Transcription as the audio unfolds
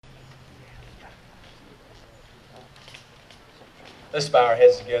Let's bow our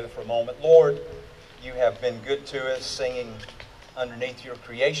heads together for a moment. Lord, you have been good to us, singing underneath your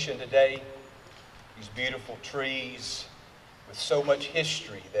creation today. These beautiful trees with so much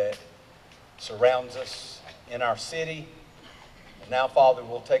history that surrounds us in our city. And now, Father,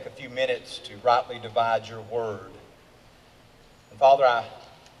 we'll take a few minutes to rightly divide your word. And Father, I'm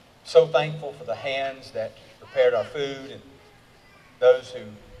so thankful for the hands that prepared our food and those who,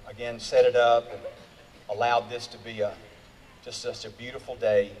 again, set it up and allowed this to be just such a beautiful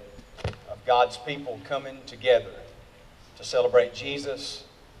day of God's people coming together to celebrate Jesus,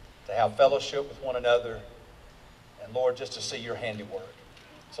 to have fellowship with one another, and Lord, just to see your handiwork.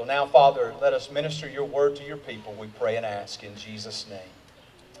 So now, Father, let us minister your word to your people, we pray and ask in Jesus'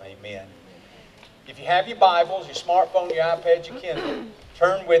 name. Amen. If you have your Bibles, your smartphone, your iPad, your Kindle,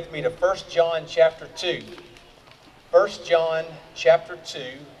 turn with me to 1 John chapter 2. 1 John chapter 2.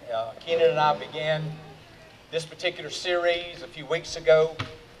 Kenan and I began this particular series a few weeks ago.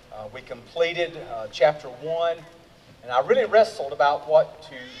 We completed chapter 1. And I really wrestled about what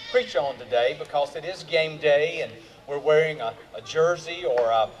to preach on today because it is game day and we're wearing a jersey or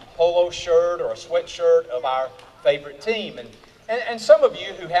a polo shirt or a sweatshirt of our favorite team. And some of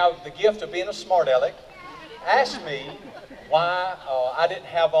you who have the gift of being a smart aleck asked me why I didn't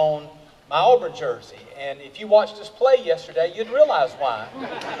have on my Auburn jersey. And if you watched us play yesterday, you'd realize why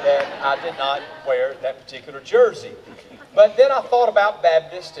that I did not wear that particular jersey. But then I thought about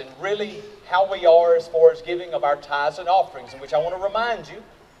Baptist and really how we are as far as giving of our tithes and offerings, in which I want to remind you,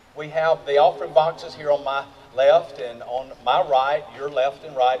 we have the offering boxes here on my left and on my right, your left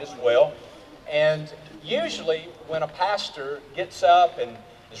and right as well. And usually when a pastor gets up and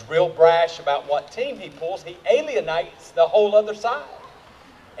is real brash about what team he pulls, he alienates the whole other side.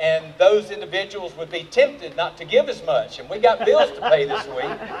 And those individuals would be tempted not to give as much. And we got bills to pay this week.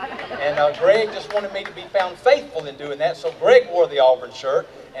 And Greg just wanted me to be found faithful in doing that. So Greg wore the Auburn shirt.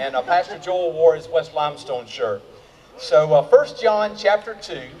 And Pastor Joel wore his West Limestone shirt. So 1 John chapter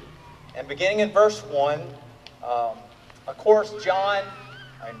 2. And beginning in verse 1. Of course, John,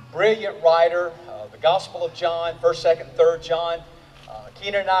 a brilliant writer. The Gospel of John, 1st, 2nd, 3rd John.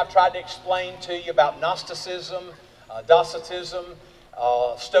 Kenan and I have tried to explain to you about Gnosticism, Docetism,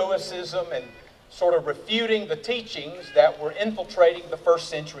 Stoicism, and sort of refuting the teachings that were infiltrating the first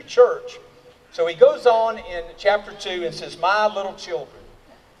century church. So he goes on in chapter 2 and says, "My little children."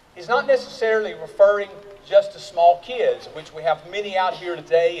 He's not necessarily referring just to small kids, which we have many out here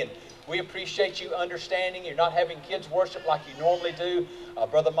today, and we appreciate you understanding. You're not having kids worship like you normally do.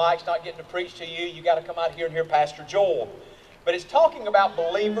 Brother Mike's not getting to preach to you. You got to come out here and hear Pastor Joel. But it's talking about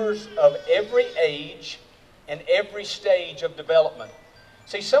believers of every age and every stage of development.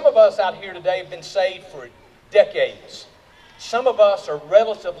 See, some of us out here today have been saved for decades. Some of us are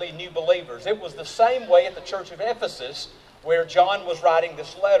relatively new believers. It was the same way at the church of Ephesus where John was writing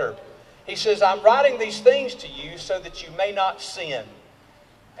this letter. He says, "I'm writing these things to you so that you may not sin."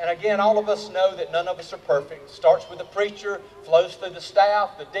 And again, all of us know that none of us are perfect. It starts with the preacher, flows through the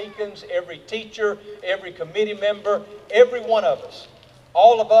staff, the deacons, every teacher, every committee member, every one of us.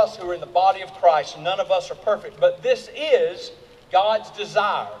 All of us who are in the body of Christ, none of us are perfect. But this is God's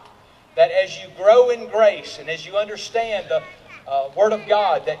desire, that as you grow in grace and as you understand the Word of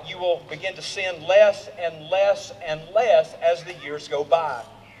God, that you will begin to sin less and less and less as the years go by.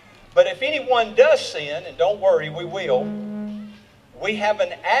 But if anyone does sin, and don't worry, we will, we have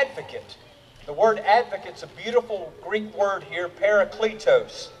an advocate. The word advocate's a beautiful Greek word here,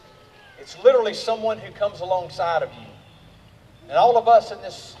 parakletos. It's literally someone who comes alongside of you. And all of us in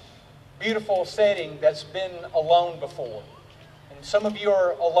this beautiful setting that's been alone before. And some of you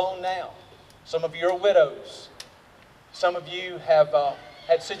are alone now. Some of you are widows. Some of you have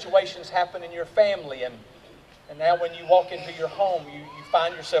had situations happen in your family. And now when you walk into your home, you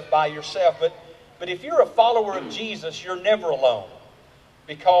find yourself by yourself. But if you're a follower of Jesus, you're never alone.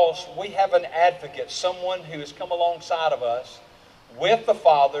 Because we have an advocate, someone who has come alongside of us with the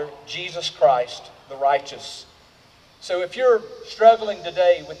Father, Jesus Christ, the righteous. So if you're struggling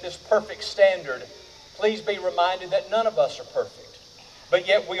today with this perfect standard, please be reminded that none of us are perfect. But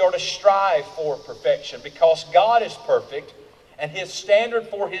yet we are to strive for perfection because God is perfect and His standard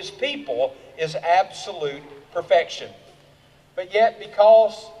for His people is absolute perfection. But yet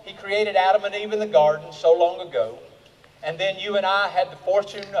because He created Adam and Eve in the garden so long ago, and then you and I had the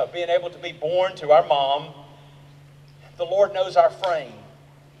fortune of being able to be born to our mom, the Lord knows our frame.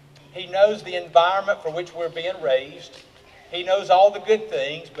 He knows the environment for which we're being raised. He knows all the good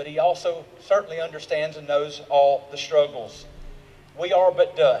things, but He also certainly understands and knows all the struggles. We are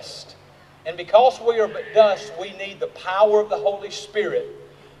but dust. And because we are but dust, we need the power of the Holy Spirit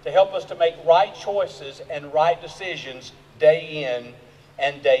to help us to make right choices and right decisions day in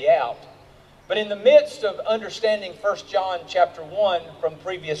and day out. But in the midst of understanding 1 John chapter 1 from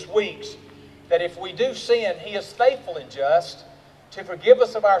previous weeks, that if we do sin, He is faithful and just to forgive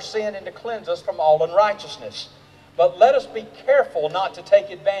us of our sin and to cleanse us from all unrighteousness. But let us be careful not to take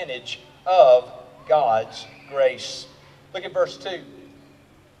advantage of God's grace. Look at verse 2.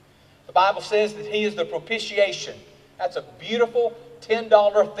 The Bible says that He is the propitiation. That's a beautiful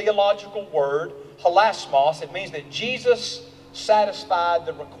 $10 theological word, hilasmos. It means that Jesus satisfied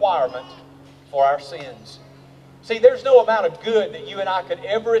the requirement for our sins. See, there's no amount of good that you and I could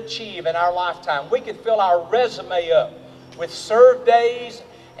ever achieve in our lifetime. We could fill our resume up with served days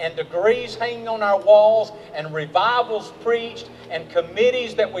and degrees hanging on our walls and revivals preached and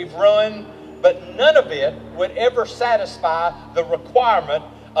committees that we've run, but none of it would ever satisfy the requirement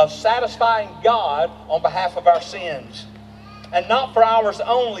of satisfying God on behalf of our sins. And not for ours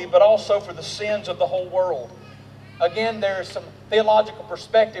only, but also for the sins of the whole world. Again, there's some theological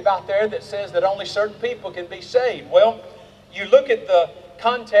perspective out there that says that only certain people can be saved. Well, you look at the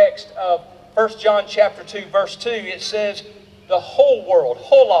context of 1 John chapter 2, verse 2, it says the whole world,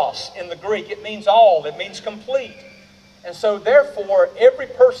 holos in the Greek, it means all, it means complete. And so therefore, every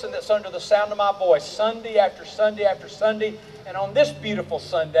person that's under the sound of my voice, Sunday after Sunday after Sunday, and on this beautiful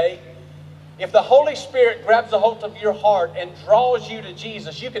Sunday, if the Holy Spirit grabs a hold of your heart and draws you to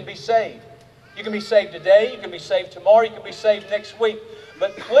Jesus, you can be saved. You can be saved today, you can be saved tomorrow, you can be saved next week.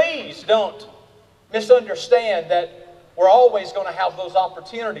 But please don't misunderstand that we're always going to have those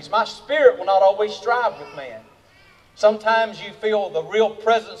opportunities. My spirit will not always strive with man. Sometimes you feel the real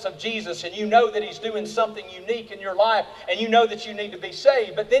presence of Jesus and you know that He's doing something unique in your life and you know that you need to be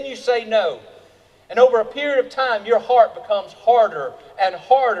saved, but then you say no. And over a period of time, your heart becomes harder and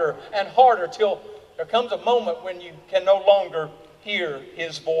harder and harder till there comes a moment when you can no longer hear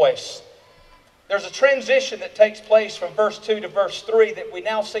His voice. There's a transition that takes place from verse 2 to verse 3 that we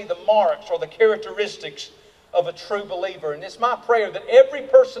now see the marks or the characteristics of a true believer. And it's my prayer that every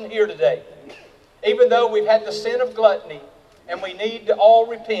person here today, even though we've had the sin of gluttony and we need to all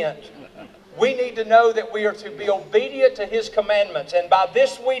repent, we need to know that we are to be obedient to His commandments. And by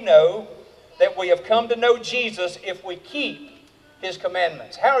this we know that we have come to know Jesus if we keep His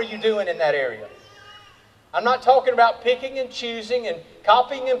commandments. How are you doing in that area? I'm not talking about picking and choosing and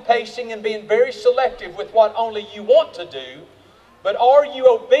copying and pasting and being very selective with what only you want to do, but are you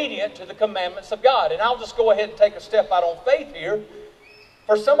obedient to the commandments of God? And I'll just go ahead and take a step out on faith here.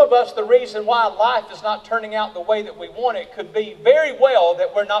 For some of us, the reason why life is not turning out the way that we want it could be very well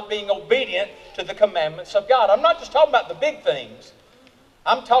that we're not being obedient to the commandments of God. I'm not just talking about the big things.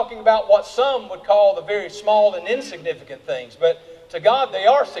 I'm talking about what some would call the very small and insignificant things, but to God they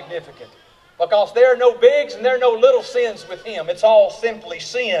are significant. Because there are no bigs and there are no little sins with Him. It's all simply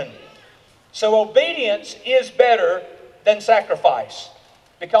sin. So obedience is better than sacrifice.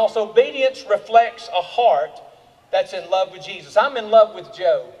 Because obedience reflects a heart that's in love with Jesus. I'm in love with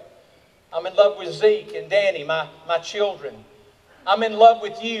Joe. I'm in love with Zeke and Danny, my children. I'm in love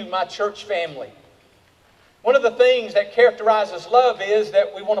with you, my church family. One of the things that characterizes love is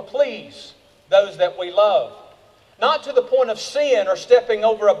that we want to please those that we love. Not to the point of sin or stepping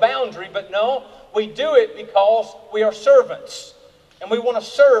over a boundary, but no, we do it because we are servants. And we want to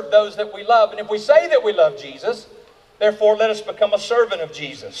serve those that we love. And if we say that we love Jesus, therefore let us become a servant of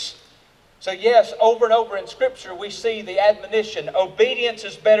Jesus. So yes, over and over in Scripture we see the admonition, obedience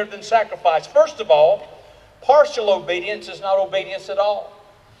is better than sacrifice. First of all, partial obedience is not obedience at all.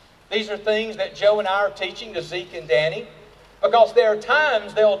 These are things that Joe and I are teaching to Zeke and Danny. Because there are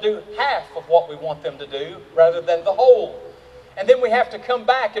times they'll do half of what we want them to do rather than the whole. And then we have to come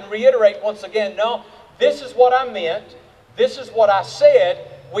back and reiterate once again, no, this is what I meant. This is what I said.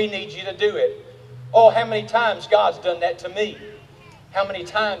 We need you to do it. Oh, how many times God's done that to me? How many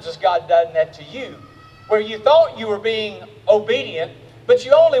times has God done that to you? Where you thought you were being obedient, but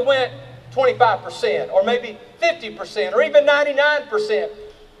you only went 25% or maybe 50% or even 99%.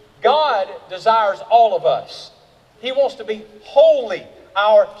 God desires all of us. He wants to be wholly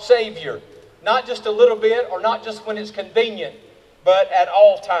our Savior. Not just a little bit or not just when it's convenient, but at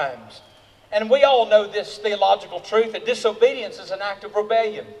all times. And we all know this theological truth that disobedience is an act of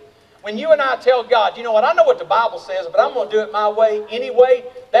rebellion. When you and I tell God, you know what, I know what the Bible says, but I'm going to do it my way anyway,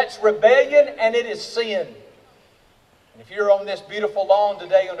 that's rebellion and it is sin. And if you're on this beautiful lawn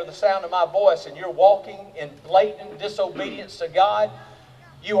today under the sound of my voice and you're walking in blatant disobedience to God,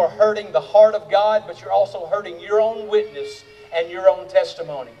 you are hurting the heart of God, but you're also hurting your own witness and your own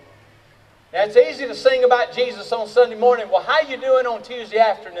testimony. Now, it's easy to sing about Jesus on Sunday morning. Well, how you doing on Tuesday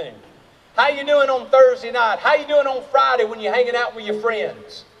afternoon? How you doing on Thursday night? How you doing on Friday when you're hanging out with your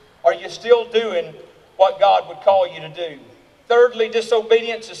friends? Are you still doing what God would call you to do? Thirdly,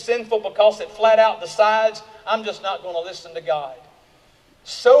 disobedience is sinful because it flat out decides, I'm just not going to listen to God.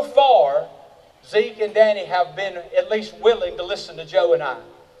 So far, Zeke and Danny have been at least willing to listen to Joe and I.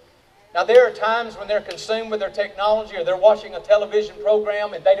 Now, there are times when they're consumed with their technology or they're watching a television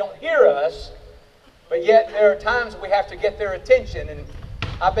program and they don't hear us, but yet there are times we have to get their attention. And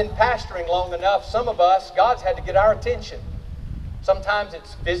I've been pastoring long enough. Some of us, God's had to get our attention. Sometimes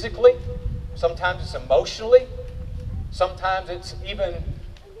it's physically, sometimes it's emotionally, sometimes it's even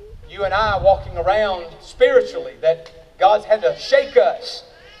you and I walking around spiritually that God's had to shake us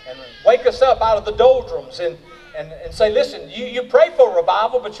and wake us up out of the doldrums and say, listen, you pray for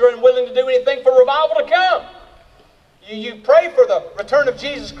revival, but you're unwilling to do anything for revival to come. You pray for the return of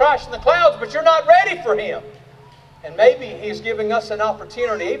Jesus Christ in the clouds, but you're not ready for Him. And maybe He's giving us an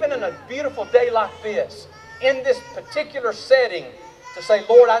opportunity, even in a beautiful day like this, in this particular setting, to say,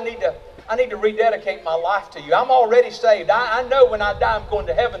 Lord, I need to rededicate my life to You. I'm already saved. I know when I die I'm going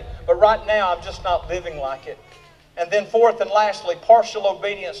to heaven, but right now I'm just not living like it. And then fourth and lastly, partial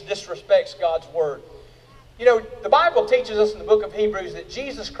obedience disrespects God's Word. You know, the Bible teaches us in the book of Hebrews that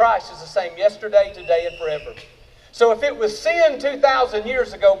Jesus Christ is the same yesterday, today, and forever. So if it was sin 2,000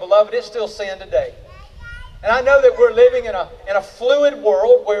 years ago, beloved, it's still sin today. And I know that we're living in a fluid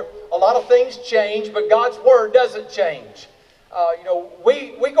world where a lot of things change, but God's Word doesn't change.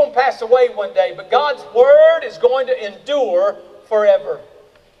 We're going to pass away one day, but God's Word is going to endure forever.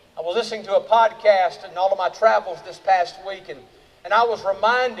 I was listening to a podcast in all of my travels this past week, and I was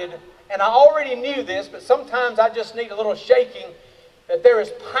reminded, and I already knew this, but sometimes I just need a little shaking, that there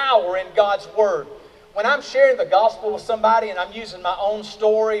is power in God's Word. When I'm sharing the gospel with somebody and I'm using my own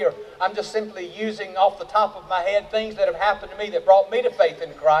story, or I'm just simply using off the top of my head things that have happened to me that brought me to faith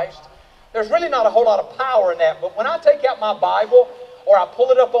in Christ, there's really not a whole lot of power in that. But when I take out my Bible, or I pull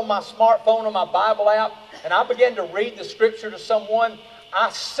it up on my smartphone or my Bible app, and I begin to read the Scripture to someone, I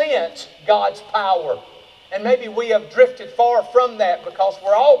sense God's power. And maybe we have drifted far from that because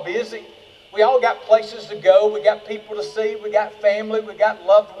we're all busy. We all got places to go. We got people to see. We got family. We got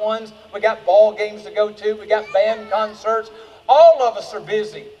loved ones. We got ball games to go to. We got band concerts. All of us are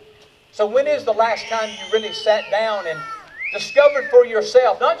busy. So when is the last time you really sat down and discovered for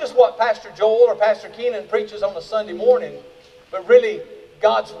yourself, not just what Pastor Joel or Pastor Keenan preaches on a Sunday morning, but really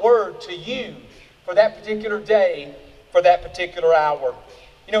God's Word to you for that particular day, for that particular hour?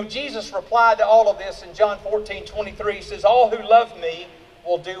 You know, Jesus replied to all of this in John 14:23. He says, all who love me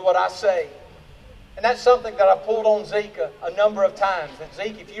will do what I say. And that's something that I pulled on Zeke a number of times. That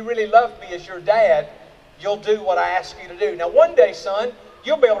Zeke, if you really love me as your dad, you'll do what I ask you to do. Now one day, son,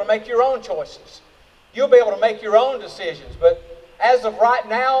 you'll be able to make your own choices. You'll be able to make your own decisions. But as of right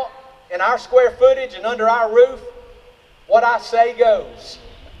now, in our square footage and under our roof, what I say goes.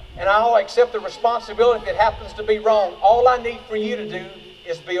 And I'll accept the responsibility if it happens to be wrong. All I need for you to do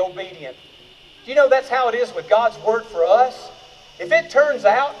is be obedient. Do you know that's how it is with God's Word for us? If it turns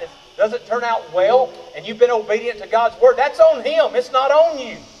out, if it doesn't turn out well, and you've been obedient to God's Word, that's on Him. It's not on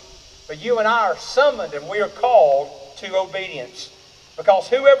you. But you and I are summoned and we are called to obedience. Because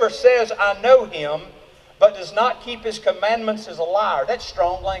whoever says, I know Him, but does not keep His commandments is a liar. That's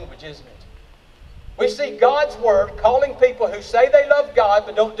strong language, isn't it? We see God's Word calling people who say they love God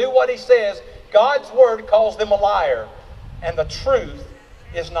but don't do what He says. God's Word calls them a liar. And the truth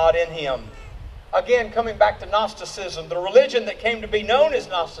is not in Him. Again, coming back to Gnosticism, the religion that came to be known as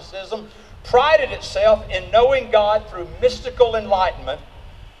Gnosticism prided itself in knowing God through mystical enlightenment,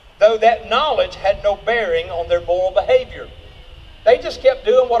 though that knowledge had no bearing on their moral behavior. They just kept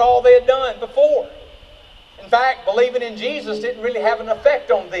doing what all they had done before. In fact, believing in Jesus didn't really have an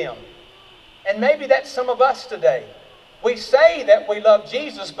effect on them. And maybe that's some of us today. We say that we love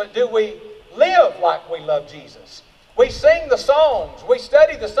Jesus, but do we live like we love Jesus? We sing the songs. We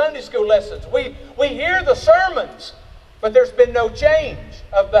study the Sunday school lessons. We hear the sermons. But there's been no change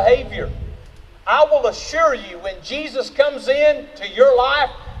of behavior. I will assure you, when Jesus comes in to your life,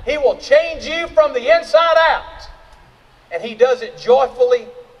 He will change you from the inside out. And He does it joyfully,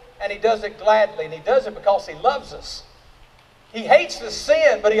 and He does it gladly. And He does it because He loves us. He hates the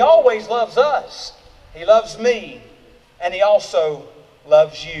sin, but He always loves us. He loves me, and He also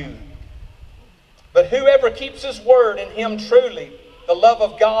loves you. But whoever keeps His word, in him truly the love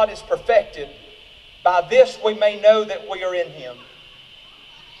of God is perfected. By this we may know that we are in Him.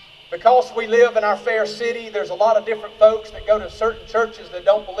 Because we live in our fair city, there's a lot of different folks that go to certain churches that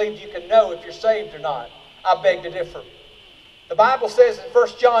don't believe you can know if you're saved or not. I beg to differ. The Bible says in 1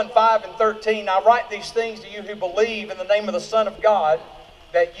 John 5:13, I write these things to you who believe in the name of the Son of God,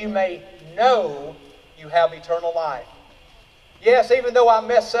 that you may know you have eternal life. Yes, even though I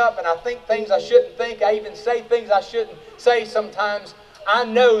mess up and I think things I shouldn't think, I even say things I shouldn't say sometimes, I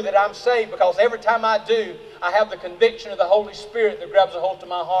know that I'm saved because every time I do, I have the conviction of the Holy Spirit that grabs a hold of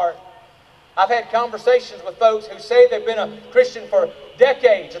my heart. I've had conversations with folks who say they've been a Christian for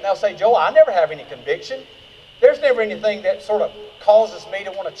decades, and they'll say, Joel, I never have any conviction. There's never anything that sort of causes me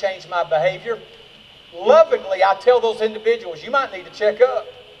to want to change my behavior. Lovingly, I tell those individuals, you might need to check up,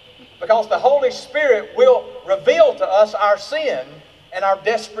 because the Holy Spirit will reveal to us our sin and our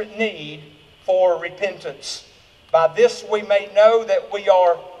desperate need for repentance. By this we may know that we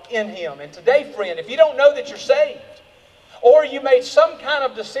are in Him. And today, friend, if you don't know that you're saved, or you made some kind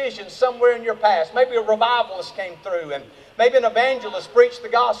of decision somewhere in your past, maybe a revivalist came through and maybe an evangelist preached the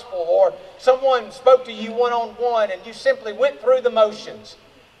gospel, or someone spoke to you one-on-one and you simply went through the motions.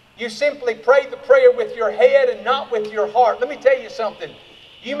 You simply prayed the prayer with your head and not with your heart. Let me tell you something.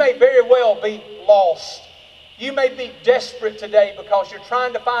 You may very well be lost. You may be desperate today because you're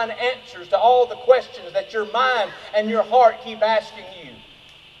trying to find answers to all the questions that your mind and your heart keep asking you.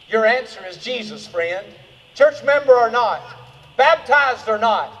 Your answer is Jesus, friend. Church member or not, baptized or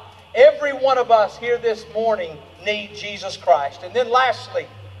not, every one of us here this morning need Jesus Christ. And then lastly,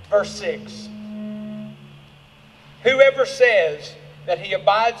 verse 6. Whoever says that he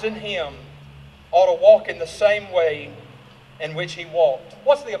abides in Him ought to walk in the same way in which He walked.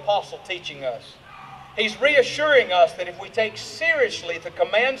 What's the apostle teaching us? He's reassuring us that if we take seriously the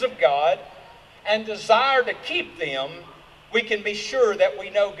commands of God and desire to keep them, we can be sure that we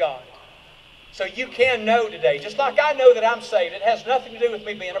know God. So you can know today, just like I know that I'm saved. It has nothing to do with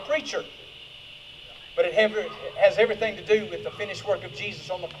me being a preacher. But it has everything to do with the finished work of Jesus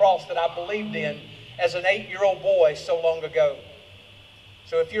on the cross that I believed in as an 8-year-old boy so long ago.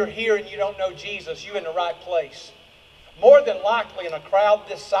 So if you're here and you don't know Jesus, you're in the right place. More than likely in a crowd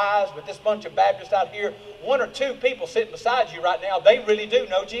this size with this bunch of Baptists out here, 1 or 2 people sitting beside you right now, they really do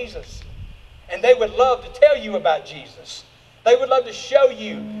know Jesus. And they would love to tell you about Jesus. They would love to show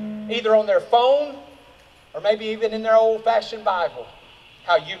you, either on their phone or maybe even in their old-fashioned Bible,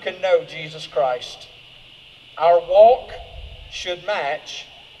 how you can know Jesus Christ. Our walk should match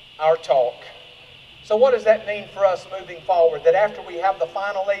our talk. So what does that mean for us moving forward? That after we have the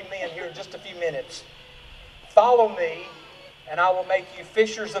final amen here in just a few minutes, follow me and I will make you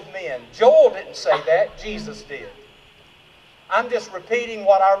fishers of men. Joel didn't say that, Jesus did. I'm just repeating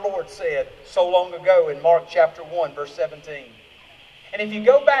what our Lord said so long ago in Mark chapter 1, verse 17. And if you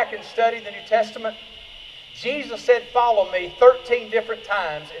go back and study the New Testament, Jesus said, follow me 13 different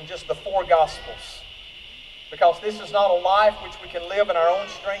times in just the 4 Gospels. Because this is not a life which we can live in our own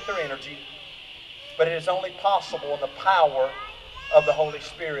strength or energy, but it is only possible in the power of the Holy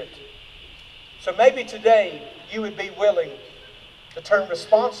Spirit. So maybe today you would be willing to turn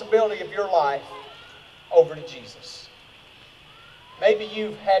responsibility of your life over to Jesus. Maybe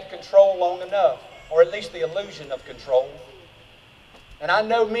you've had control long enough, or at least the illusion of control. And I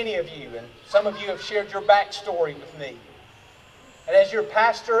know many of you, and some of you have shared your backstory with me. And as your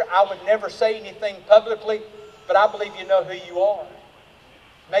pastor, I would never say anything publicly, but I believe you know who you are.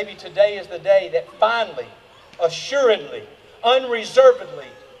 Maybe today is the day that finally, assuredly, unreservedly,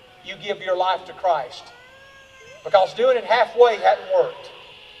 you give your life to Christ. Because doing it halfway hadn't worked.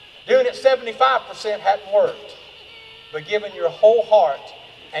 Doing it 75% hadn't worked. But giving your whole heart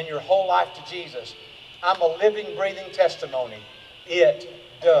and your whole life to Jesus, I'm a living, breathing testimony. It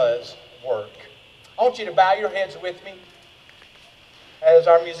does work. I want you to bow your heads with me as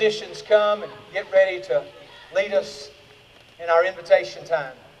our musicians come and get ready to lead us in our invitation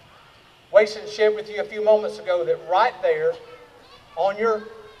time. Wason shared with you a few moments ago that right there on your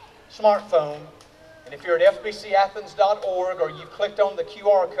smartphone, and if you're at fbcathens.org or you clicked on the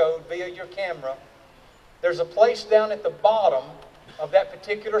QR code via your camera, there's a place down at the bottom of that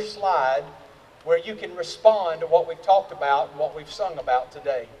particular slide where you can respond to what we've talked about and what we've sung about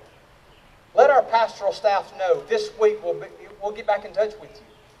today. Let our pastoral staff know this week we'll get back in touch with you.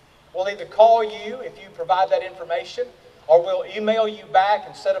 We'll either call you if you provide that information, or we'll email you back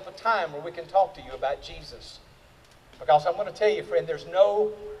and set up a time where we can talk to you about Jesus. Because I'm going to tell you, friend, there's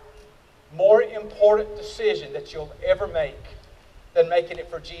no more important decision that you'll ever make than making it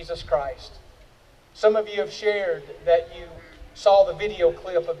for Jesus Christ. Some of you have shared that you saw the video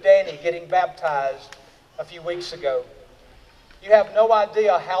clip of Danny getting baptized a few weeks ago. You have no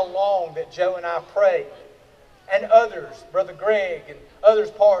idea how long that Joe and I prayed, and others, Brother Greg and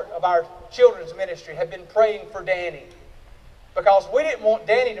others part of our children's ministry have been praying for Danny. Because we didn't want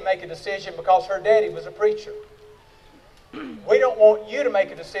Danny to make a decision because her daddy was a preacher. We don't want you to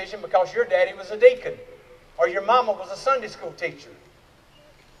make a decision because your daddy was a deacon or your mama was a Sunday school teacher.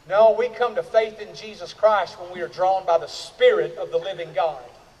 No, we come to faith in Jesus Christ when we are drawn by the Spirit of the living God.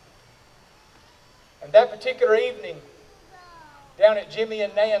 And that particular evening, down at Jimmy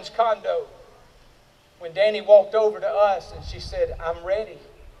and Nan's condo, when Danny walked over to us and she said, I'm ready.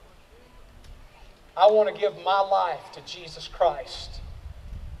 I want to give my life to Jesus Christ.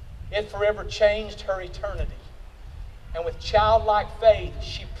 It forever changed her eternity. And with childlike faith,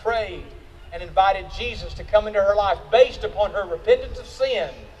 she prayed and invited Jesus to come into her life based upon her repentance of sin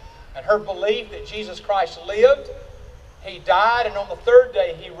and her belief that Jesus Christ lived, He died, and on the third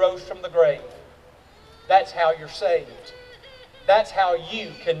day He rose from the grave. That's how you're saved. That's how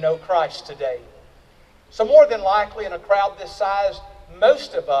you can know Christ today. So more than likely in a crowd this size,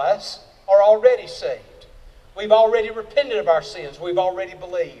 most of us are already saved. We've already repented of our sins. We've already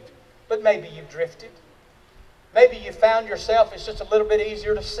believed. But maybe you've drifted. Maybe you found yourself, it's just a little bit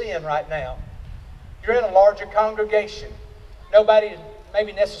easier to sin right now. You're in a larger congregation. Nobody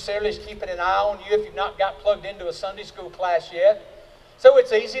maybe necessarily is keeping an eye on you if you've not got plugged into a Sunday school class yet. So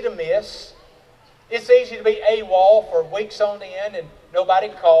it's easy to miss. It's easy to be AWOL for weeks on end and nobody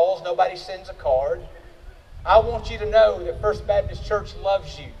calls, nobody sends a card. I want you to know that First Baptist Church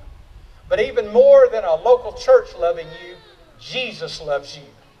loves you. But even more than a local church loving you, Jesus loves you.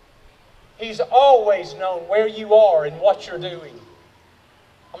 He's always known where you are and what you're doing.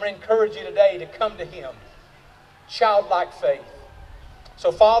 I'm going to encourage you today to come to Him. Childlike faith.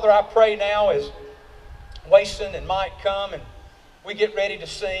 So Father, I pray now as Wason and Mike come and we get ready to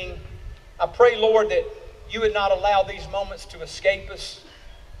sing, I pray, Lord, that You would not allow these moments to escape us.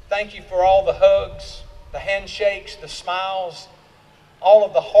 Thank You for all the hugs, the handshakes, the smiles, all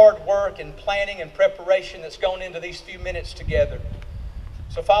of the hard work and planning and preparation that's gone into these few minutes together.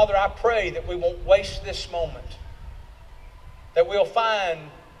 So, Father, I pray that we won't waste this moment, that we'll find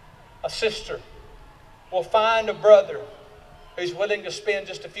a sister, we'll find a brother who's willing to spend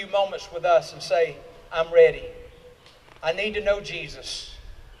just a few moments with us and say, I'm ready. I need to know Jesus.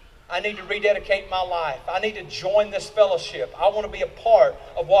 I need to rededicate my life. I need to join this fellowship. I want to be a part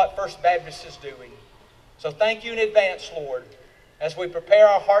of what First Baptist is doing. So thank You in advance, Lord, as we prepare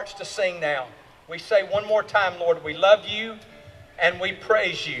our hearts to sing now. We say one more time, Lord, we love You and we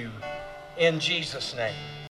praise You in Jesus' name.